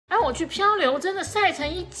我去漂流，真的晒成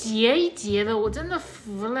一节一节的，我真的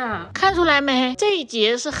服了。看出来没？这一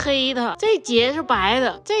节是黑的，这一节是白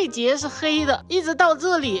的，这一节是黑的，一直到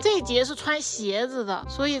这里，这一节是穿鞋子的，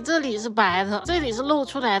所以这里是白的，这里是露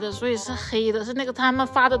出来的，所以是黑的，是那个他们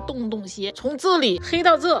发的洞洞鞋，从这里黑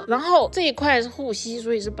到这，然后这一块是护膝，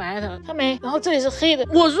所以是白的，看没？然后这里是黑的。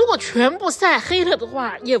我如果全部晒黑了的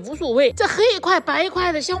话也无所谓，这黑一块白一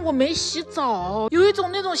块的，像我没洗澡，有一种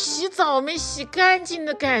那种洗澡没洗干净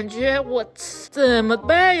的感觉，我怎么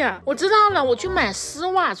办呀？我知道了，我去买丝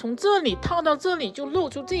袜，从这里套到这里，就露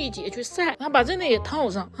出这一节去晒，然后把这里也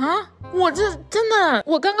套上啊！我这真的，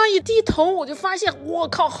我刚刚一低头我就发现，我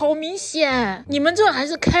靠，好明显！你们这还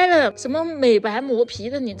是开了什么美白磨皮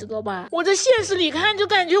的，你知道吧？我这现实里看就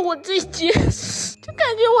感觉我这一节，就感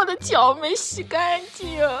觉我的脚没洗干净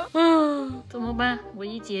怎么办？我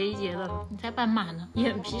一节一节的了，你在斑马呢？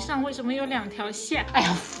眼皮上为什么有2条线？哎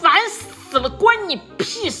呀，烦死了，关你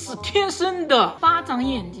屁事！天生的，巴掌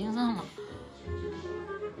眼睛上了。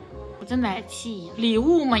我真来气，礼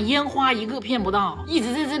物嘛，烟花一个骗不到，一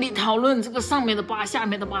直在这里讨论这个上面的疤下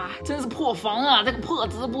面的疤，真是破防啊！这个破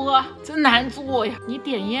直播真难做呀，你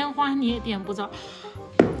点烟花你也点不着。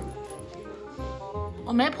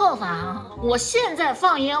我没破防，我现在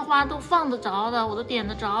放烟花都放得着的，我都点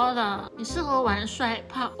得着的。你适合玩摔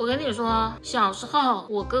炮。我跟你说，小时候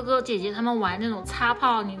我哥哥姐姐他们玩那种擦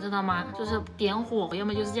炮，你知道吗？就是点火，要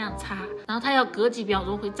么就是这样擦，然后它要隔几秒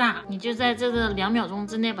钟会炸，你就在这个2秒钟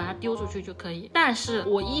之内把它丢出去就可以。但是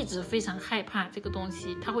我一直非常害怕这个东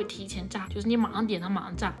西，它会提前炸，就是你马上点它马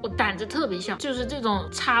上炸。我胆子特别小，就是这种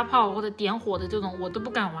擦炮或者点火的这种我都不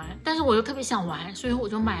敢玩，但是我又特别想玩，所以我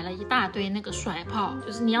就买了一大堆那个甩炮。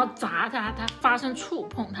就是你要砸它，它发生触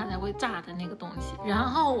碰它才会炸的那个东西。然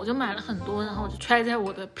后我就买了很多，然后我就揣在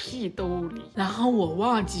我的屁兜里，然后我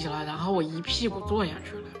忘记了，然后我一屁股坐下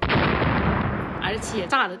去了。而且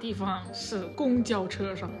炸的地方是公交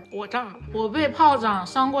车上，我炸了。我被炮仗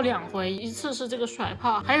伤过2回，一次是这个甩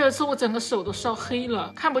炮，还有一次我整个手都烧黑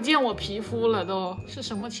了，看不见我皮肤了都。是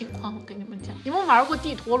什么情况？我跟你们讲，你们玩过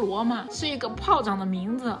地陀螺吗？是一个炮仗的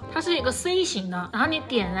名字，它是一个 C 型的，然后你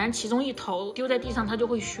点燃其中一头丢在地上，它就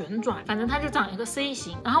会旋转，反正它就长一个 C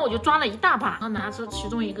型。然后我就抓了一大把，然后拿出其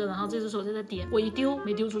中一个，然后这只手在这点，我一丢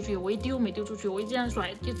没丢出去，我一丢没丢出去，我一这样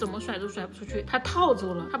甩就怎么甩都甩不出去，它套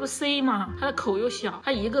住了，它不 C 吗？它的口又小，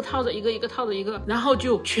它一个套着一个，一个套着一个，然后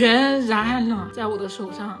就全燃了在我的手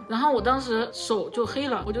上。然后我当时手就黑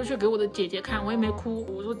了，我就去给我的姐姐看，我也没哭，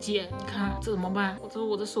我说姐你看这怎么办？我说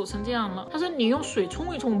我的手成这样了。她说你用水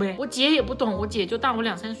冲一冲呗。我姐也不懂，我姐就大我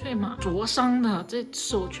2、3岁嘛，灼伤的，这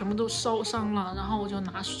手全部都烧伤了。然后我就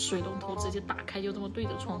拿水龙头直接打开，就这么对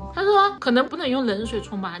着冲。她说可能不能用冷水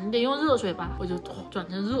冲吧，你得用热水吧。我就转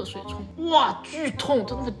成热水冲，哇巨痛，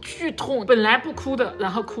真的巨痛，本来不哭的，然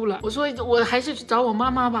后哭了。我说我还是去找我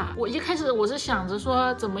妈妈吧。我一开始我是想着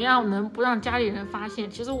说怎么样能不让家里人发现，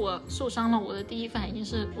其实我受伤了，我的第一反应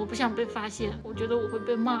是我不想被发现，我觉得我会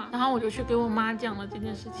被骂。然后我就去给我妈讲了这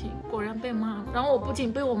件事情，果然被骂了。然后我不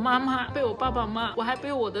仅被我妈骂，被我爸爸骂，我还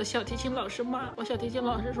被我的小提琴老师骂。我小提琴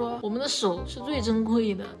老师说我们的手是最珍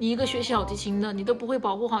贵的，你一个学小提琴的，你都不会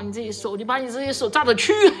保护好你自己手，你把你自己手炸得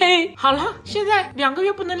黢黑。好了，现在2个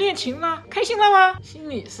月不能练琴了，开心了吗？心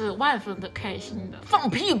里是万分的开心的，放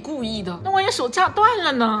屁故意的，那万一手炸断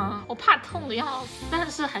了呢？我怕痛的要死，但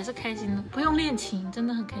是还是开心的，不用练琴真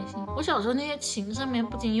的很开心。我小时候那些琴上面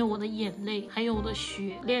不仅有我的眼泪，还有我的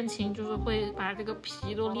血，练琴就是会把这个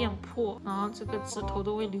皮都练破，然后这个指头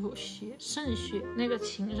都会流血渗血，那个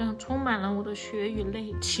琴上充满了我的血与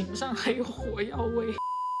泪，琴上还有火药味。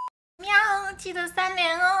喵，记得3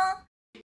连哦。